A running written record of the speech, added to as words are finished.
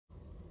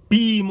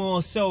Be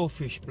more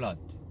selfish, blood.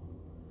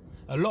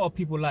 A lot of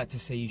people like to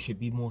say you should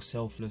be more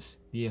selfless,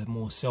 be a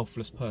more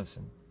selfless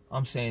person.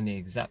 I'm saying the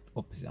exact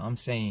opposite. I'm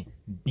saying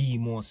be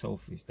more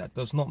selfish. That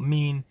does not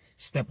mean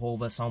step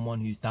over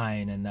someone who's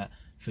dying and that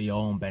for your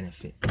own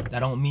benefit.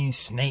 That don't mean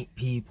snake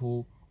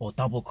people or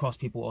double cross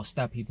people or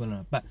stab people in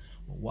the back.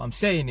 But what I'm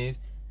saying is,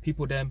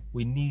 people them,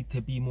 we need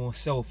to be more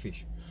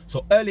selfish.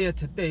 So earlier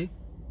today,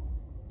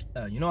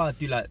 you know, I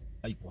do like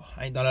I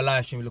ain't done a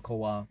live stream in a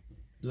while.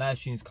 Live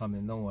streams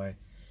coming, don't worry.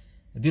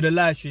 I do the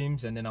live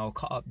streams and then I'll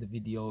cut up the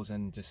videos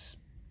and just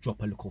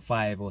drop a little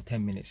 5 or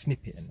 10 minute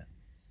snippet and that.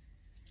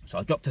 So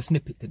I dropped a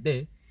snippet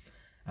today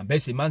and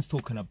basically man's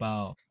talking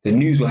about the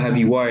news will have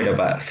you worried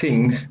about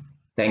things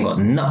that ain't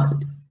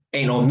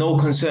of no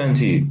concern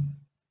to you.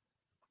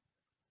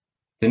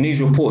 The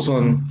news reports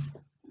on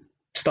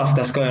stuff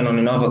that's going on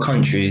in other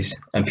countries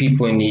and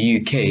people in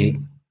the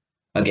UK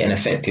are getting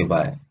affected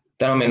by it.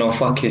 That don't make no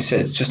fucking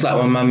sense. Just like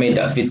when man made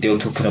that video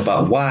talking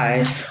about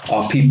why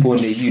are people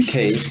in the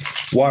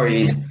UK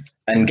worried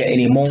and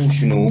getting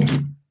emotional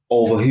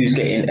over who's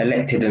getting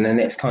elected in the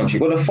next country.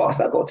 What the fuck's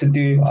that got to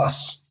do with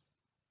us?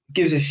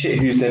 Gives a shit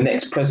who's the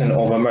next president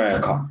of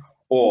America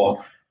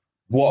or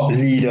what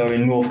leader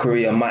in North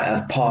Korea might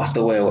have passed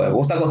away or whatever.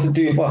 What's that got to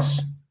do with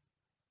us?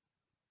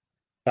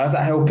 How's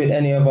that helping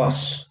any of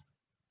us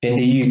in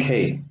the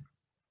UK?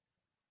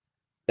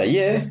 That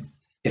yeah,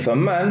 if a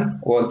man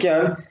or a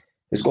girl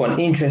has got an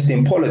interest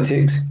in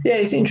politics, yeah,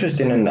 it's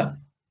interesting in that.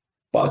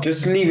 But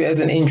just leave it as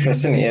an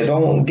interest in it. Yeah?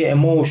 Don't get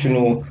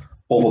emotional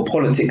over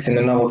politics in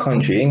another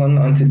country. It ain't got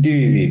nothing to do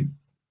with you.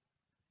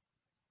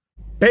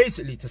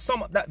 Basically, to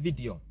sum up that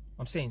video,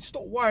 I'm saying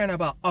stop worrying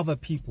about other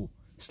people.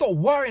 Stop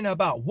worrying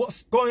about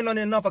what's going on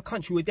in another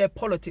country with their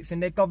politics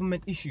and their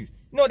government issues.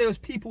 You know, there was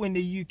people in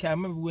the UK, I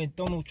remember when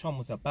Donald Trump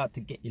was about to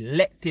get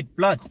elected,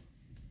 blood.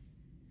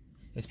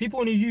 There's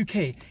people in the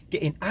UK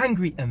getting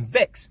angry and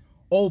vexed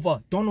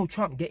over Donald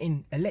Trump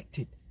getting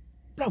elected.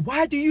 Blood,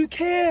 why do you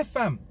care,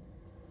 fam?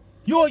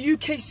 You're a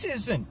UK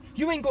citizen.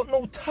 You ain't got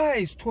no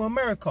ties to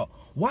America.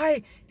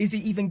 Why is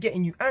it even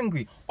getting you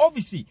angry?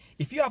 Obviously,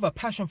 if you have a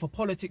passion for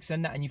politics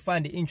and that and you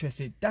find it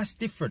interesting, that's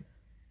different.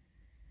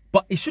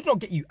 But it should not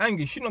get you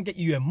angry. It should not get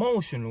you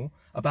emotional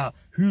about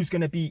who's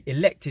going to be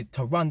elected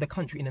to run the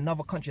country in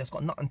another country that's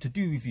got nothing to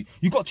do with you.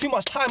 You got too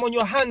much time on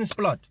your hands,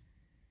 blood.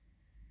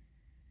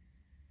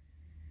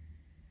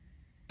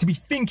 To be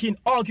thinking,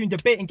 arguing,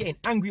 debating, getting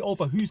angry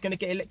over who's going to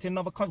get elected in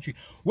another country.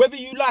 Whether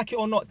you like it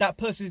or not, that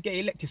person's getting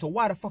elected. So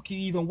why the fuck are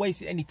you even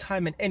wasting any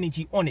time and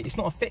energy on it? It's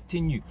not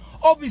affecting you.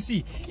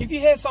 Obviously, if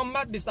you hear some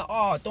madness that,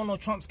 oh, Donald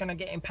Trump's going to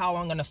get in power,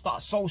 I'm going to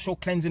start social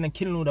cleansing and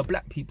killing all the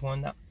black people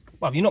and that.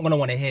 Well, you're not going to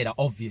want to hear that,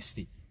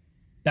 obviously.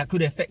 That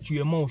could affect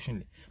you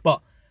emotionally.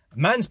 But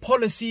man's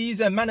policies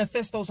and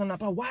manifestos and that,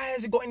 but why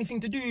has it got anything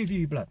to do with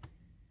you, blood?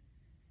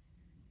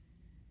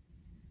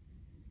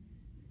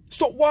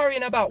 Stop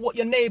worrying about what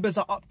your neighbours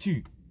are up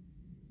to.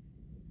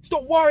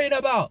 Stop worrying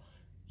about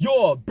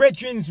your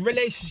brethren's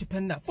relationship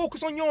and that.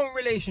 Focus on your own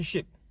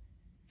relationship.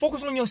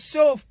 Focus on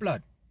yourself,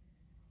 blood.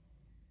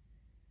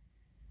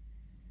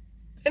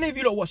 Any of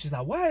you don't watch this,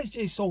 like, why is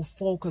Jay so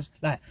focused?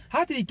 Like,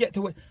 how did he get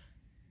to it?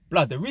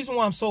 Blood, the reason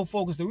why I'm so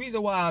focused, the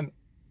reason why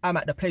I'm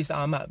at the place that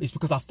I'm at is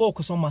because I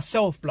focus on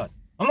myself, blood.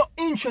 I'm not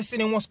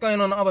interested in what's going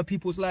on in other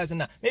people's lives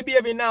and that. Maybe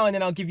every now and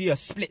then I'll give you a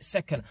split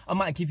second. I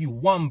might give you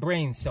one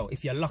brain cell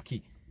if you're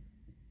lucky.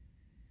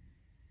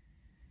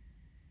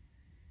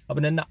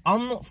 Other than that,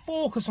 I'm not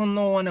focused on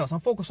no one else. I'm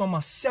focused on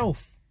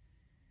myself.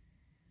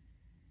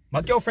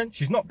 My girlfriend,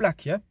 she's not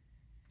black, yeah?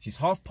 She's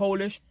half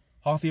Polish,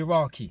 half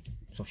Iraqi.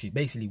 So she's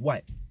basically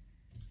white.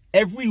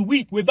 Every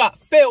week without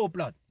fail,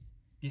 blood,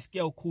 this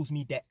girl calls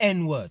me the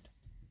N-word.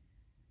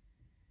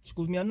 She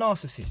calls me a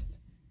narcissist.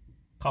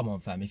 Come on,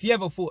 fam. If you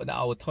ever thought that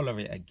I would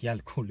tolerate a girl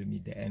calling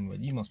me the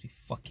N-word, you must be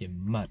fucking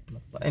mad,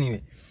 blood. But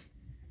anyway,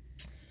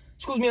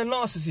 she calls me a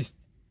narcissist.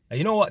 And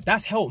you know what?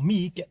 That's helped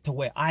me get to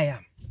where I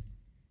am.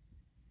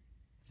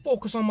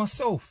 Focus on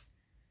myself.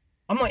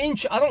 I'm not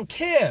interested. I don't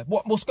care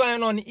what's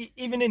going on,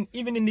 even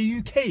in the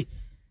UK.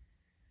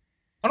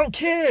 I don't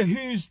care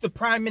who's the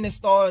prime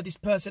minister or this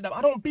person.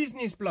 I don't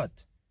business, blood.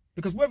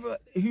 Because whether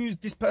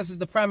this person's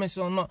the prime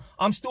minister or not,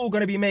 I'm still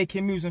going to be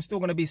making moves. I'm still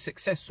going to be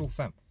successful,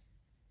 fam.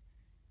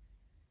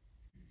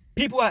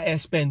 People out here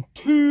spend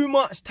too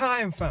much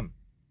time, fam.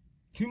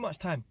 Too much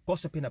time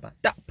gossiping about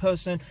that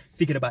person,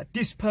 thinking about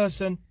this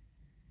person.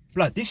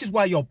 Blood, this is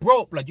why you're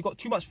broke, blood. You got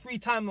too much free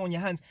time on your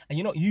hands and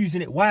you're not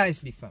using it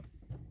wisely, fam.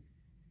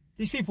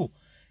 These people,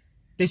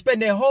 they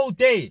spend their whole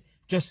day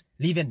just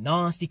leaving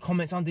nasty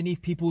comments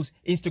underneath people's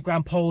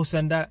Instagram posts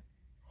and that.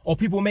 Or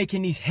people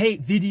making these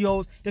hate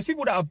videos. There's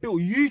people that have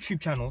built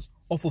YouTube channels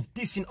off of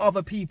dissing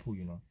other people,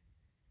 you know.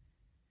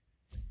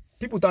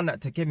 People done that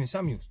to Kevin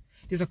Samuels.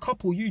 There's a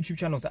couple YouTube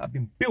channels that have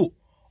been built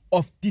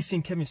off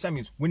dissing Kevin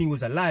Samuels when he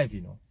was alive,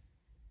 you know.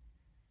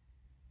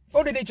 If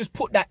only they just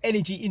put that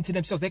energy into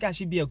themselves, they can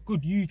actually be a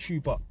good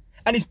YouTuber.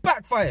 And it's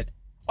backfired.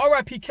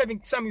 R.I.P.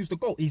 Kevin Samuels the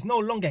GOAT. He's no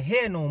longer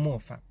here no more,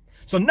 fam.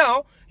 So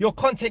now, your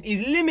content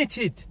is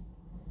limited.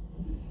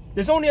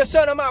 There's only a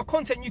certain amount of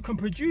content you can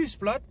produce,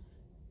 blood.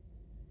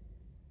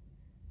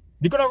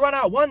 You're going to run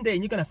out one day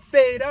and you're going to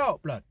fade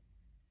out, blood.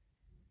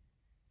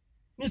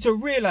 You need to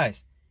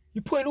realize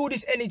you're putting all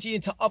this energy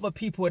into other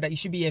people that you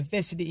should be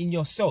invested in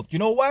yourself. Do you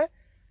know why? Let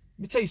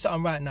me tell you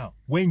something right now.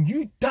 When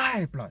you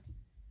die, blood,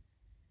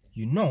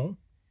 you know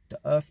the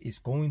earth is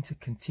going to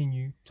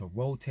continue to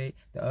rotate.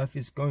 The earth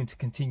is going to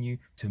continue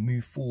to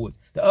move forward.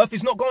 The earth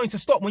is not going to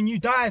stop when you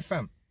die,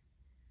 fam.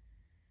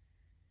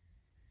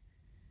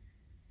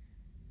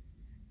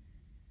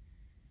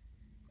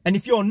 And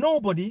if you're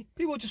nobody,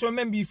 people just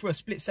remember you for a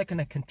split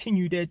second and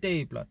continue their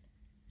day, blood.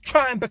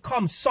 Try and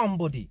become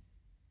somebody.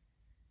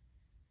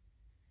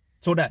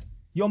 So that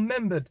you're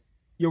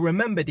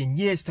remembered in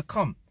years to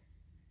come.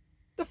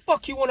 The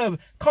fuck you want to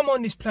come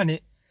on this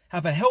planet,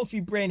 have a healthy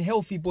brain,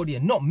 healthy body,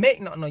 and not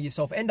make nothing of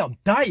yourself, end up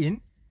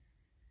dying,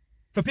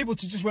 for people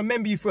to just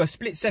remember you for a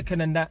split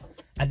second and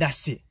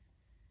that's it.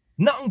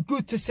 Nothing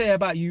good to say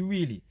about you,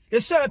 really.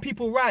 There's certain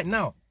people right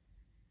now,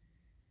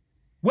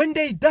 when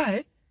they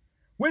die,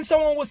 when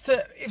someone would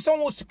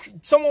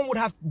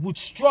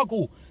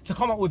struggle to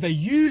come up with a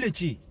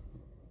eulogy,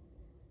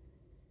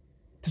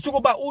 to talk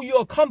about all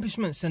your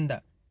accomplishments and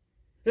that.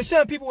 There's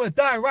certain people who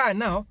die right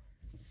now.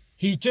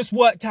 He just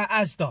worked at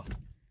Asda.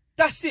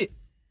 That's it.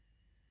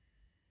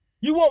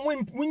 You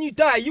want when you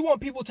die, you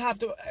want people to have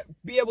to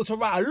be able to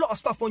write a lot of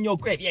stuff on your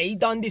grave. Yeah, he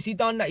done this, he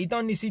done that, he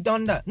done this, he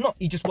done that. Not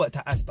he just worked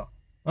at Asda.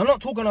 I'm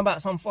not talking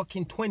about some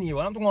fucking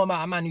 20-year-old. I'm talking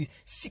about a man who's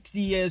 60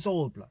 years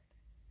old, blood.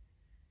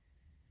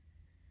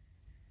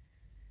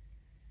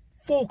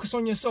 Focus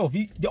on yourself.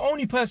 The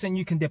only person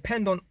you can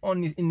depend on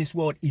in this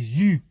world is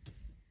you.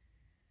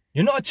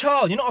 You're not a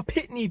child. You're not a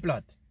pitney,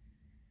 blood.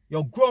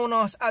 You're a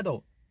grown-ass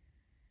adult.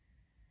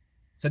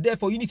 So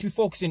therefore, you need to be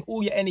focusing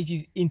all your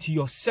energies into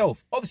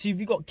yourself. Obviously, if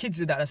you've got kids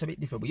with that, that's a bit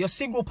different. But you're a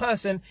single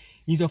person,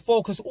 you need to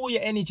focus all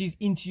your energies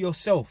into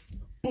yourself.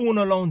 Born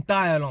alone,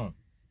 die alone.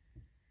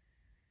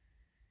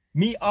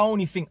 Me, I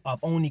only think I've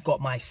only got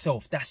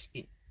myself. That's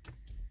it.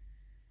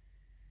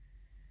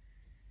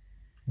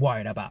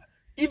 Worried about.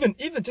 Even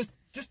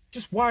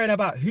just worried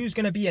about who's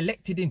going to be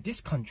elected in this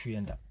country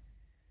and that.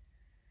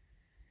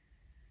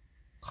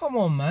 Come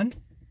on, man.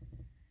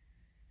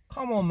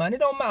 Come on, man. It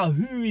don't matter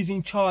who is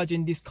in charge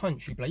in this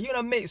country, blood. You're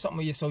going to make something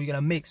of yourself. You're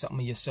going to make something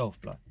of yourself,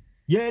 blood.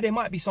 Yeah, there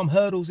might be some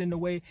hurdles in the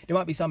way. There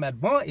might be some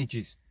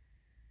advantages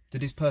to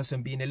this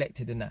person being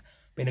elected and that.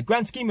 But in the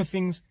grand scheme of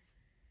things,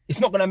 it's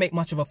not going to make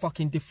much of a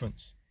fucking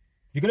difference.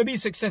 If you're going to be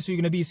successful,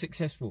 you're going to be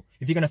successful.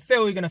 If you're going to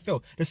fail, you're going to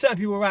fail. There's certain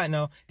people right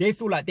now, they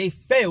feel like they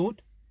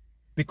failed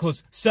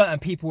because certain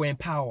people were in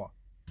power.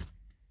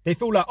 They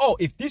feel like, oh,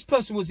 if this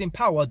person was in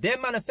power, their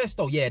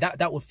manifesto, yeah,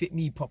 that would fit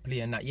me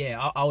properly and that,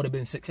 yeah, I would have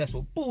been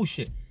successful.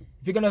 Bullshit.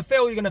 If you're going to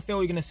fail, you're going to fail.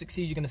 You're going to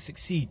succeed, you're going to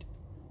succeed.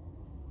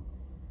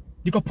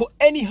 You can put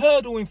any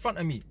hurdle in front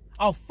of me.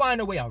 I'll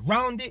find a way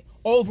around it,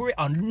 over it,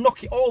 I'll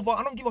knock it over.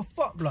 I don't give a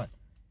fuck, blood.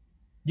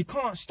 You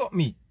can't stop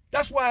me.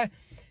 That's why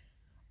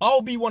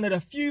I'll be one of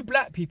the few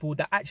black people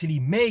that actually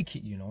make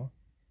it, you know.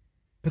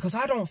 Because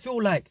I don't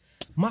feel like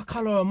my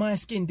colour of my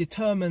skin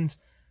determines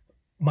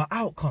my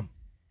outcome.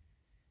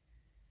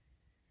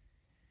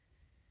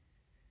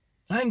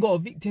 I ain't got a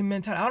victim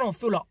mentality. I don't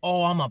feel like,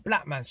 oh, I'm a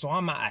black man, so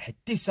I'm at a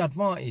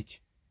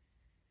disadvantage.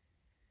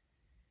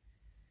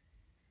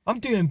 I'm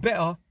doing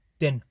better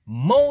than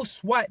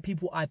most white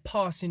people I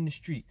pass in the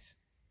streets.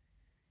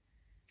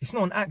 It's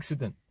not an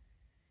accident.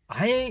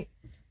 I ain't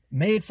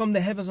made from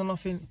the heavens or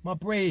nothing. My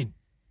brain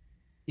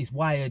is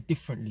wired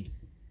differently.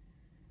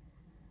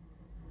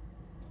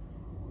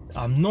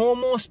 I'm no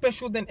more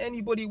special than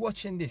anybody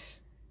watching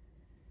this.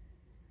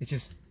 It's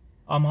just,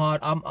 I'm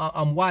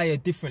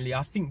wired differently.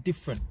 I think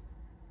different.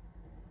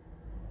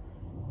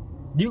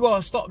 You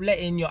gotta stop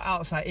letting your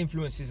outside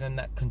influences and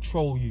that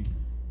control you.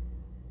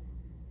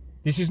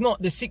 This is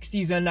not the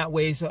 60s and that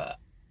way. It's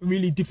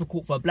really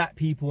difficult for black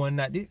people and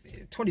that.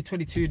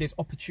 2022, there's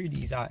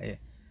opportunities out here.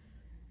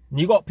 And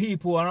you got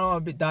people, and I'm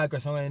a bit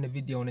digress, I'm in the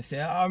video and they say,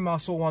 I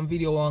saw one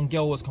video, one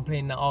girl was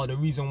complaining that, oh, the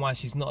reason why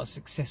she's not a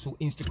successful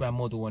Instagram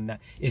model and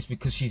that is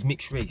because she's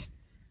mixed race.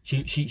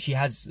 She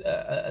has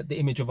the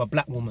image of a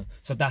black woman.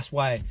 So that's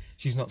why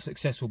she's not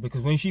successful,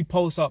 because when she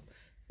posts up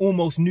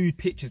almost nude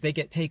pictures, they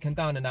get taken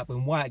down and that.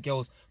 When white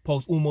girls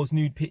post almost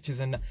nude pictures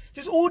and that,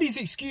 just all these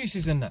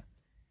excuses and that,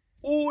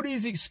 all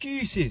these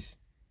excuses.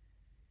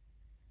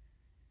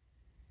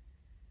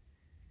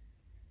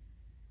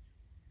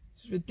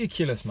 It's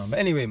ridiculous, man. But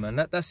anyway,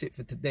 man, that's it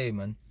for today,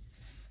 man.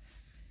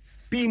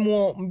 Be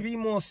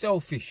more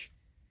selfish.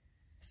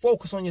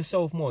 Focus on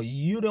yourself more.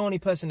 You're the only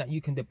person that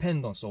you can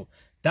depend on. So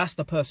that's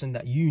the person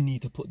that you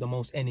need to put the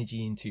most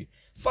energy into.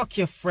 Fuck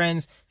your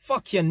friends,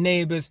 fuck your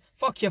neighbors,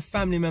 fuck your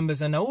family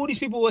members, and all these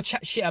people will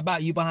chat shit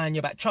about you behind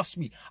your back. Trust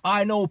me,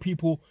 I know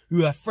people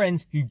who are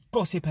friends who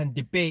gossip and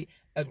debate,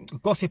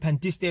 gossip and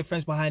diss their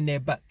friends behind their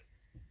back.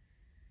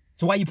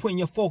 So why are you putting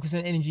your focus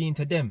and energy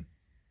into them?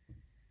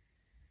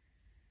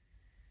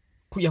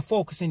 Put your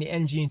focus and your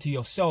energy into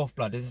yourself,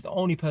 blood. This is the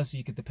only person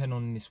you can depend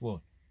on in this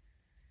world.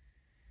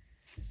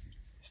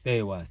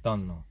 Stay wise,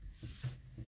 done now.